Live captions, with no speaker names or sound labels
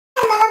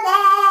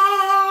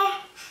there,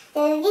 the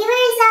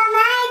viewers on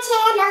my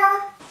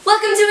channel.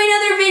 Welcome to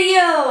another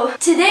video!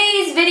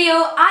 Today's video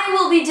I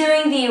will be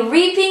doing the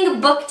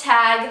Reaping book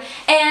tag,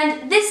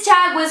 and this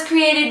tag was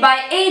created by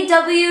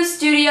AW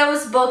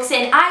Studios Books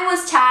and I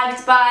was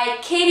tagged by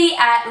Katie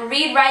at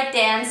Read Write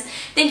Dance.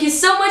 Thank you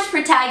so much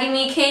for tagging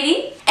me,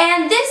 Katie.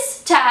 And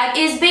this tag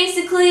is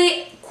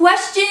basically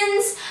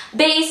questions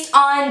based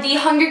on the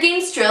Hunger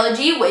Games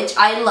trilogy, which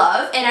I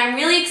love, and I'm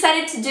really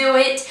excited to do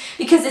it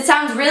because it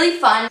sounds really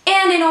fun.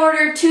 And in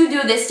order to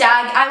do this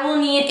tag, I will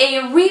need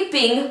a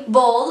reaping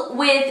bowl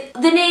with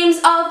the names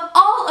of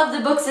all of the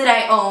books that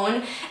I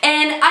own,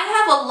 and I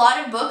have a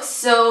lot of books,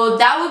 so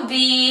that would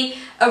be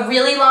a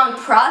really long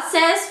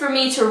process for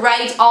me to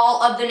write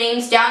all of the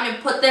names down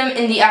and put them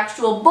in the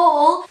actual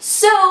bowl.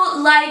 So,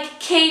 like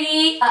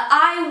Katie,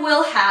 I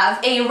will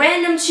have a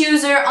random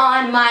chooser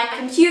on my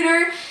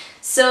computer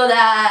so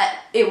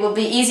that it will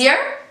be easier.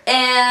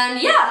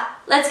 And yeah,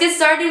 let's get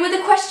started with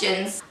the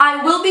questions.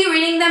 I will be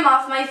reading them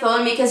off my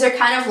phone because they're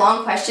kind of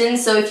long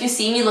questions, so if you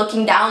see me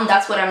looking down,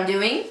 that's what I'm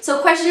doing.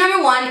 So question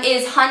number 1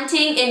 is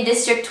hunting in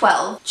District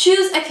 12.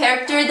 Choose a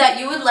character that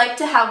you would like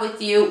to have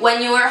with you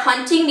when you are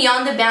hunting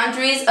beyond the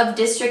boundaries of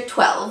District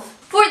 12.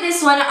 For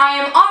this one, I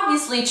am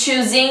obviously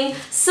choosing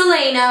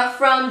Celaena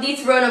from the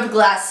Throne of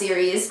Glass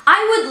series.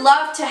 I would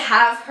love to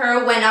have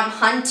her when I'm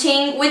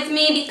hunting with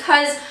me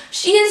because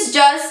she is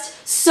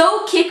just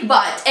so kick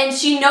butt and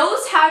she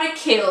knows how to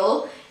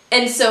kill,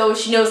 and so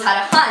she knows how to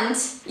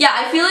hunt. Yeah,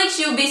 I feel like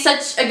she would be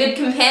such a good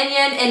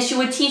companion and she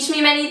would teach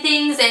me many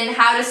things and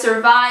how to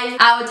survive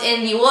out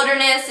in the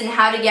wilderness and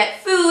how to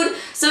get food.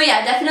 So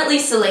yeah, definitely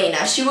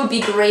Celaena. She would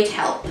be great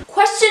help.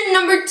 Question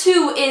number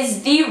 2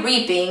 is the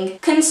Reaping.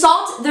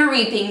 Consult the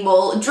Reaping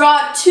bowl.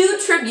 Draw 2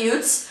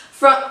 tributes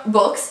from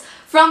books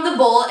from the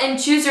bowl and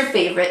choose your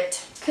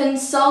favorite.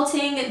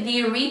 Consulting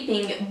the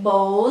Reaping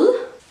bowl.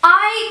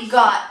 I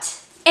got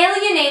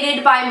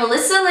Alienated by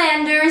Melissa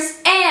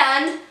Landers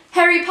and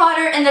Harry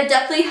Potter and the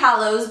Deathly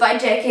Hallows by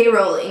J.K.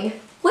 Rowling.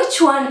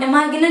 Which one am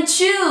I gonna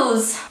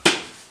choose?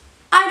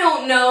 I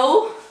don't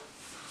know.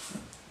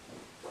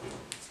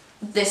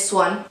 This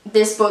one.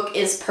 This book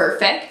is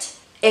perfect.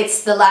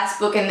 It's the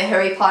last book in the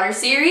Harry Potter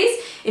series.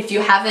 If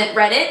you haven't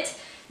read it,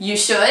 you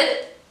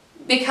should,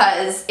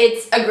 because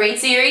it's a great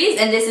series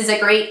and this is a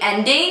great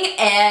ending,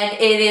 and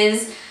it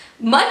is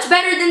much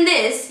better than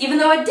this, even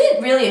though I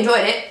did really enjoy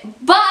it.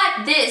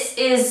 But this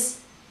is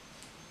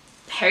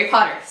Harry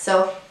Potter,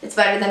 so it's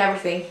better than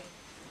everything.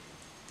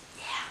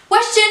 Yeah.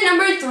 Question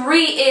number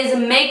 3 is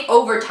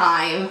makeover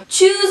time.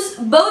 Choose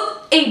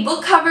both a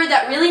book cover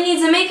that really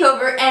needs a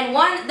makeover and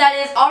one that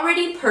is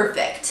already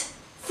perfect.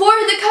 For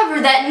the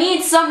cover that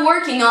needs some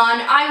working on,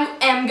 I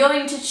am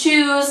going to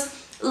choose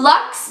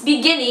Luck's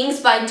Beginnings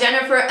by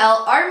Jennifer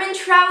L.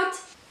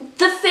 Armentrout.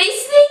 The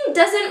face thing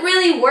doesn't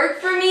really work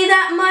for me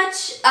that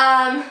much.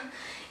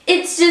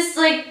 It's just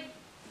like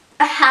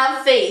a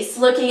half face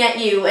looking at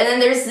you, and then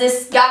there's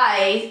this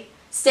guy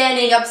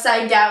standing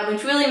upside down,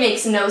 which really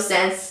makes no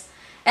sense.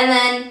 And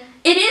then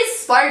it is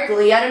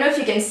sparkly. I don't know if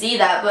you can see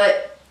that,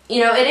 but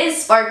you know, it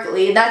is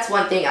sparkly. That's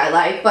one thing I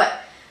like.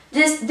 But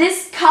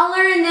this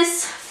color and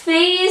this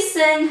face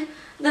and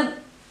the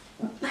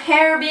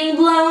hair being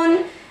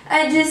blown,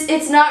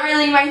 it's not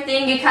really my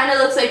thing. It kind of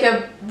looks like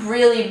a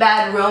really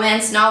bad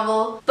romance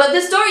novel. But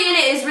the story in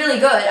it is really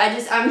good.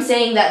 I'm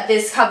saying that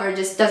this cover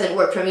just doesn't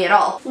work for me at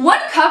all. One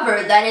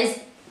cover that is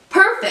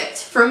perfect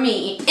for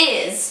me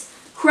is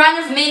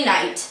Crown of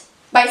Midnight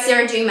by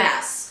Sarah J.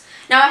 Maas.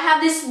 Now I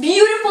have this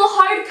beautiful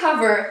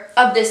hardcover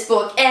of this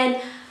book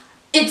and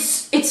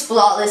it's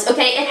flawless,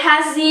 okay? It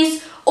has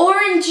these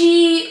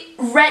orangey,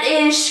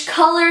 reddish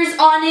colors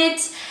on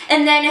it,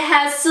 and then it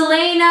has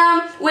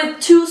Celaena with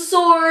 2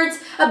 swords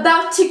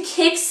about to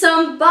kick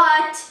some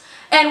butt,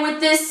 and with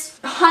this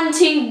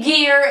hunting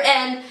gear,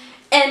 and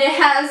it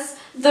has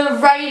the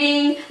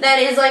writing that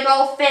is like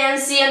all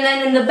fancy, and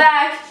then in the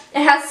back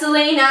it has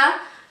Celaena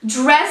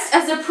dressed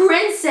as a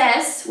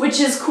princess, which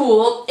is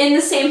cool, in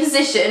the same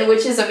position,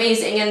 which is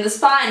amazing, and the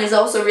spine is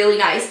also really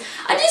nice.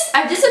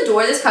 I just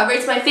adore this cover.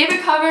 It's my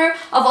favorite cover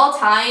of all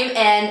time,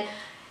 and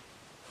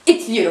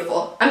it's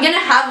beautiful. I'm gonna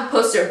have a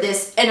poster of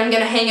this and I'm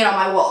gonna hang it on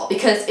my wall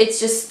because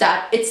it's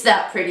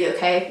that pretty,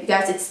 okay? You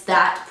guys, it's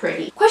that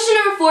pretty. Question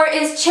number 4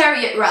 is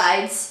Chariot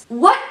Rides.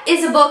 What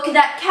is a book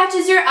that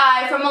catches your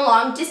eye from a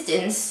long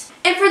distance?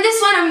 And for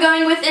this one, I'm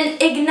going with an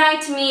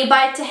Ignite Me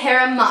by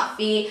Tahereh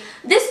Mafi.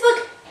 This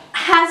book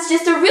has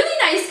just a really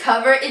nice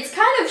cover. It's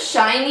kind of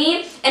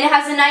shiny and it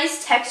has a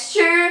nice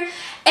texture,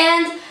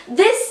 and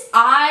this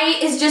eye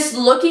is just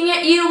looking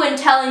at you and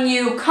telling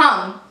you,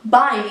 come,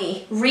 buy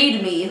me,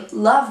 read me,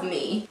 love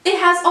me. It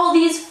has all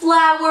these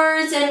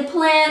flowers and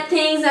plant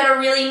things that are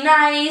really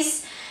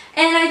nice,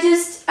 and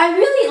I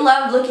really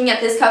love looking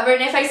at this cover,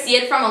 and if I see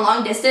it from a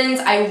long distance,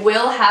 I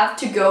will have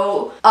to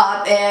go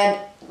up and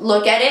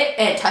look at it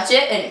and touch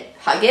it and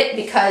hug it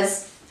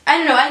because, I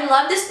don't know, I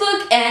love this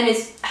book and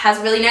it has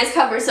a really nice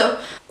cover. So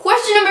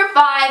question number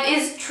 5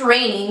 is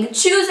training.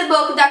 Choose a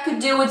book that could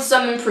do with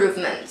some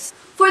improvements.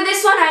 For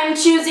this one, I'm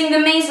choosing The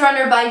Maze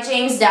Runner by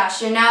James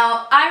Dashner.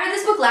 Now, I read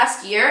this book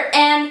last year,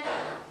 and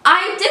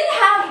I didn't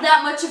have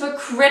that much of a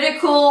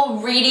critical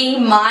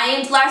reading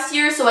mind last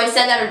year, so I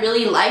said that I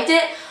really liked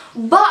it,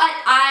 but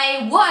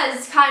I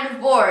was kind of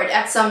bored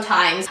at some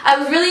times. I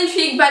was really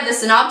intrigued by the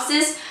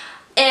synopsis,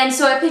 and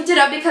so I picked it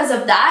up because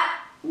of that.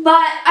 But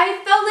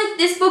I felt like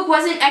this book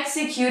wasn't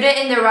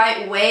executed in the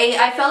right way.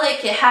 I felt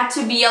like it had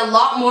to be a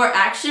lot more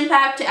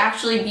action-packed to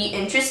actually be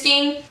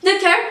interesting. The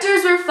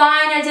characters were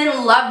fine, I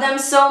didn't love them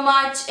so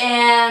much,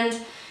 and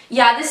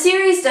yeah, the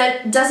series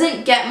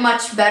doesn't get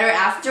much better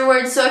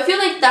afterwards, so I feel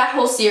like that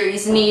whole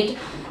series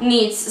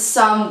needs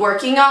some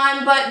working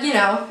on, but you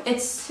know,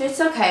 it's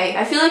okay.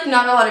 I feel like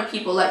not a lot of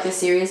people like this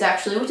series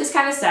actually, which is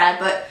kind of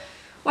sad, but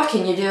what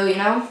can you do, you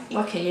know?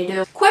 What can you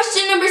do?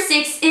 Question number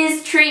 6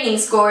 is training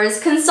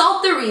scores.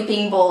 Consult the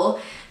Reaping Bowl.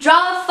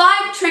 Draw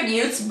 5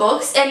 tributes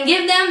books and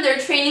give them their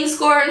training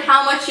score and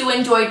how much you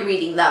enjoyed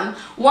reading them.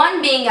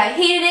 1 being I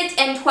hated it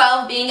and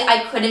 12 being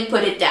I couldn't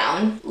put it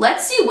down.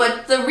 Let's see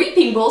what the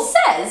Reaping Bowl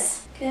says.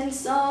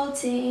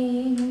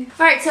 Consulting.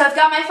 Alright, so I've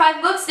got my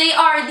 5 books. They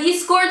are The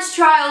Scourge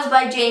Trials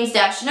by James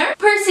Dashner,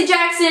 Percy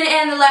Jackson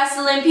and the Last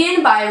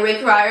Olympian by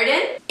Rick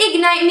Riordan,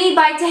 Ignite Me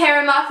by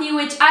Tahereh Mafi,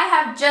 which I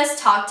have just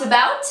talked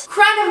about,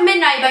 Crown of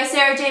Midnight by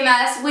Sarah J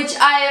Maas, which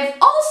I've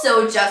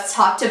also just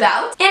talked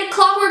about, and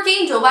Clockwork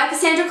Angel by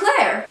Cassandra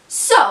Clare.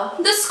 So,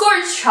 The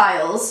Scourge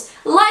Trials.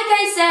 Like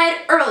I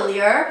said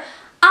earlier,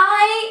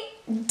 I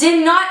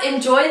did not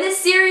enjoy this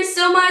series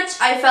so much.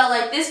 I felt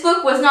like this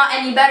book was not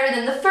any better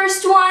than the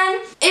first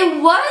one.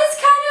 It was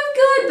kind of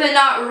good, but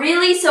not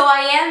really, so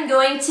I am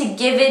going to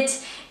give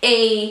it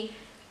a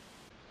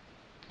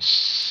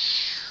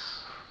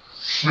 6.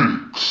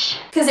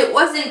 Because it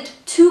wasn't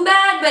too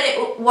bad, but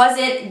it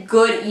wasn't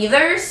good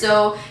either,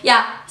 so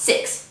yeah,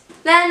 6.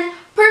 Then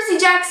Percy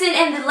Jackson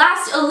and the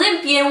Last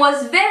Olympian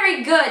was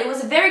very good. It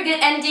was a very good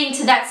ending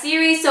to that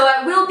series, so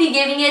I will be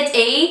giving it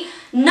a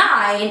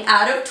 9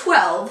 out of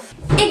 12.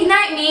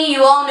 Ignite Me,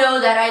 you all know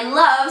that I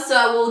love, so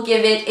I will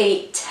give it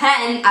a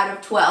 10 out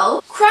of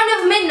 12. Crown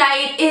of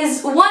Midnight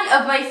is one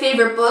of my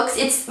favorite books.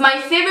 It's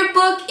my favorite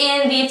book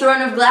in the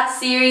Throne of Glass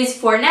series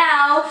for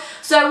now,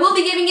 so I will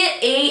be giving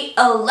it a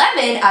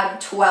 11 out of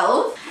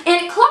 12.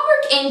 And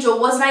Clockwork Angel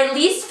was my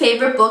least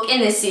favorite book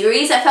in this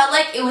series. I felt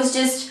like it was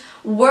just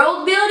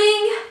world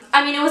building.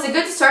 I mean, it was a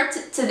good start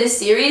to this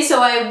series,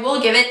 so I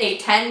will give it a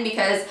 10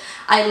 because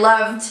I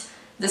loved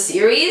the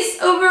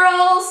series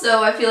overall,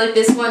 so I feel like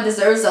this one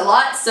deserves a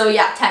lot, so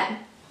yeah, 10.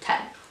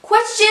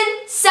 Question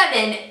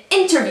 7,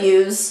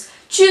 interviews.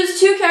 Choose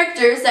 2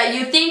 characters that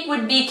you think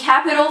would be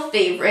capital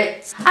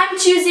favorites. I'm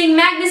choosing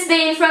Magnus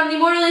Bane from The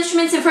Mortal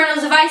Instruments, Infernal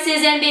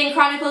Devices, and Bane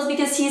Chronicles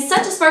because he's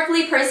such a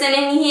sparkly person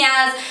and he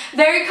has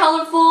very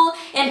colorful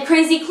and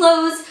crazy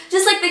clothes,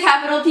 just like the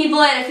capital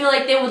people, and I feel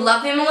like they would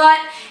love him a lot.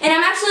 And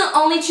I'm actually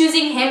only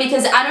choosing him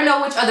because I don't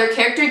know which other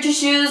character to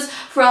choose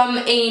from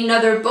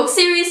another book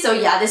series, so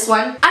yeah, this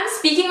one. I'm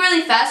speaking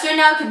really fast right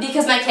now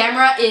because my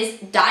camera is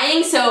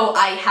dying, so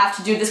I have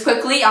to do this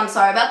quickly. I'm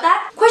sorry about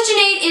that. Question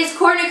 8 is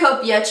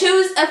Cornucopia.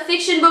 Choose a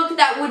fiction book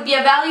that would be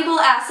a valuable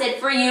asset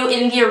for you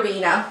in the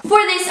arena. For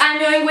this, I'm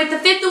going with The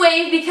Fifth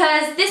Wave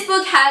because this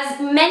book has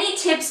many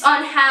tips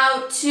on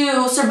how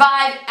to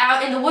survive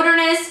out in the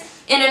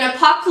wilderness in an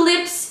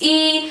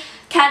apocalypse-y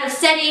kind of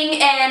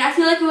setting, and I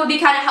feel like it would be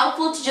kind of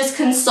helpful to just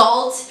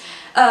consult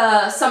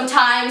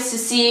sometimes to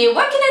see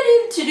what can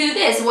I do to do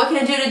this, what can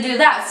I do to do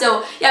that.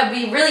 So yeah, it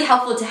would be really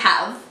helpful to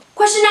have.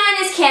 Question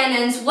 9 is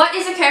canons. What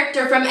is a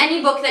character from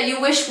any book that you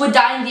wish would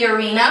die in the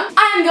arena?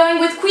 I am going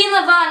with Queen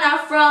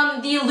Lavanna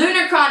from the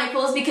Lunar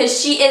Chronicles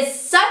because she is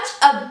such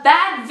a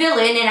bad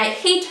villain and I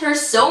hate her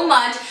so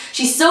much.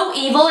 She's so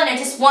evil and I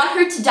just want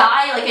her to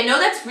die. Like, I know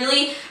that's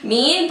really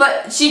mean,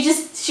 but she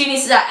needs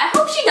to die. I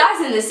hope she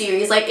dies in this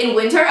series. Like, in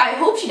winter, I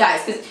hope she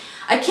dies because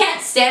I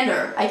can't stand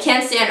her. I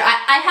can't stand her.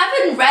 I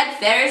haven't read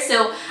Ferris,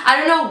 so I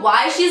don't know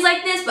why she's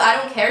like this, but I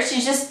don't care.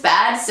 She's just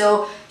bad,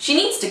 so she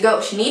needs to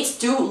go. She needs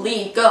to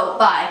leave. Go.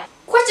 Bye.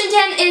 Question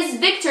 10 is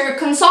Victor.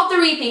 Consult the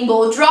Reaping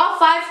Bowl. Draw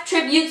 5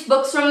 tributes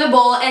books from the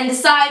bowl and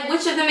decide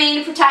which of the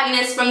main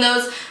protagonists from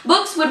those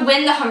books would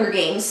win the Hunger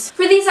Games.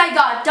 For these I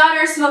got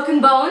Daughter, Smoke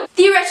and Bone,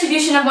 The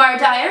Retribution of Mara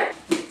Dyer,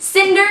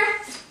 Cinder,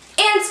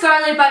 and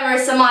Scarlet by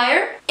Marissa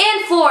Meyer,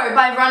 and 4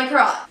 by Veronica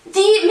Roth.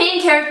 The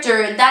main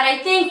character that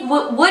I think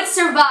would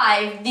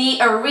survive the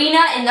arena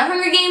in the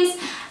Hunger Games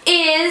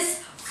is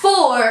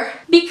 4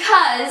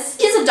 because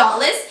he's a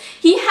Dauntless.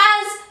 He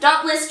has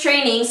Dauntless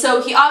training,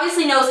 so he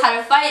obviously knows how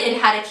to fight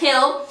and how to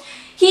kill.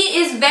 He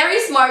is very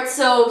smart,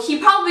 so he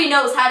probably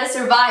knows how to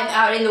survive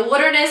out in the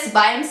wilderness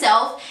by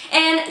himself.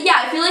 And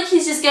yeah, I feel like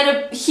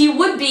he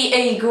would be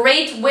a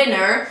great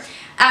winner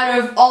out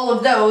of all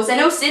of those. I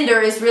know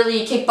Cinder is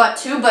really kick butt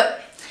too,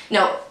 but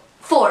no.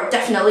 4.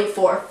 Definitely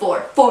 4.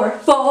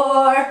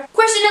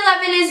 Question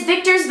 11 is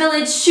Victor's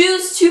Village.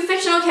 Choose 2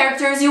 fictional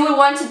characters you would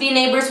want to be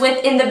neighbors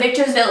with in the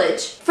Victor's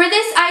Village. For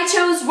this, I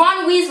chose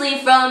Ron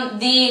Weasley from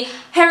the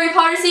Harry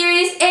Potter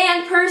series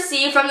and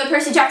Percy from the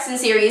Percy Jackson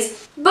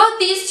series. Both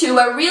these two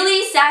are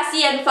really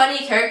sassy and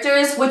funny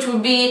characters, which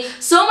would be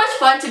so much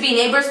fun to be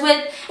neighbors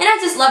with, and I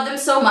just love them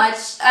so much.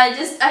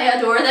 I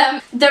adore them.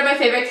 They're my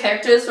favorite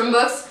characters from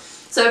books.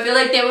 So I feel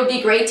like they would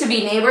be great to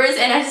be neighbors,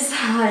 and I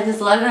just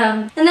love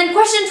them. And then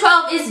question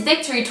 12 is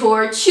Victory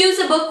Tour. Choose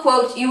a book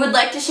quote you would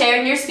like to share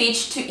in your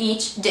speech to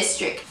each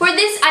district. For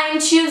this, I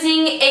am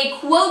choosing a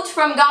quote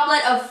from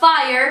Goblet of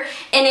Fire,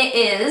 and it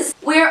is,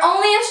 "We are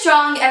only as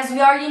strong as we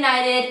are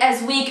united,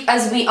 as weak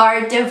as we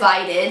are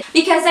divided."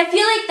 Because I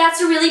feel like that's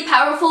a really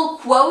powerful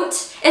quote,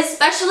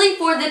 especially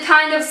for the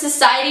kind of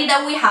society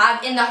that we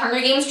have in the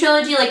Hunger Games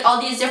trilogy, like all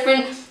these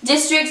different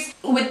districts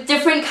with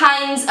different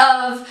kinds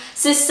of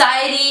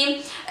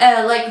society,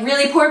 like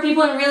really poor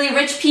people and really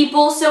rich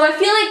people. So I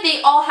feel like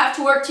they all have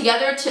to work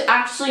together to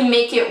actually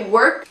make it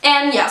work.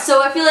 And yeah,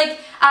 so I feel like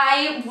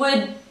I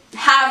would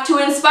have to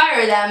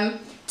inspire them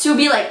to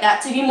be like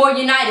that, to be more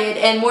united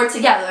and more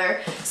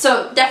together.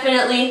 So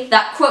definitely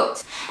that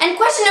quote. And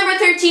question number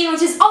 13,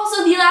 which is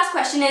also the last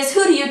question, is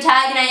who do you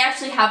tag? And I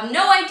actually have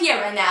no idea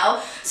right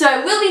now. So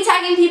I will be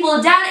tagging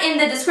people down in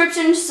the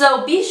description,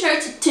 so be sure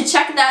to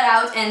check that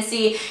out and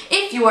see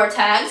if you are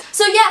tagged.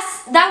 So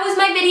yes, that was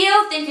my video.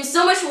 Thank you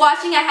so much for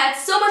watching. I had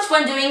so much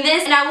fun doing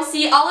this, and I will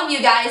see all of you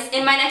guys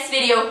in my next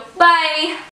video. Bye!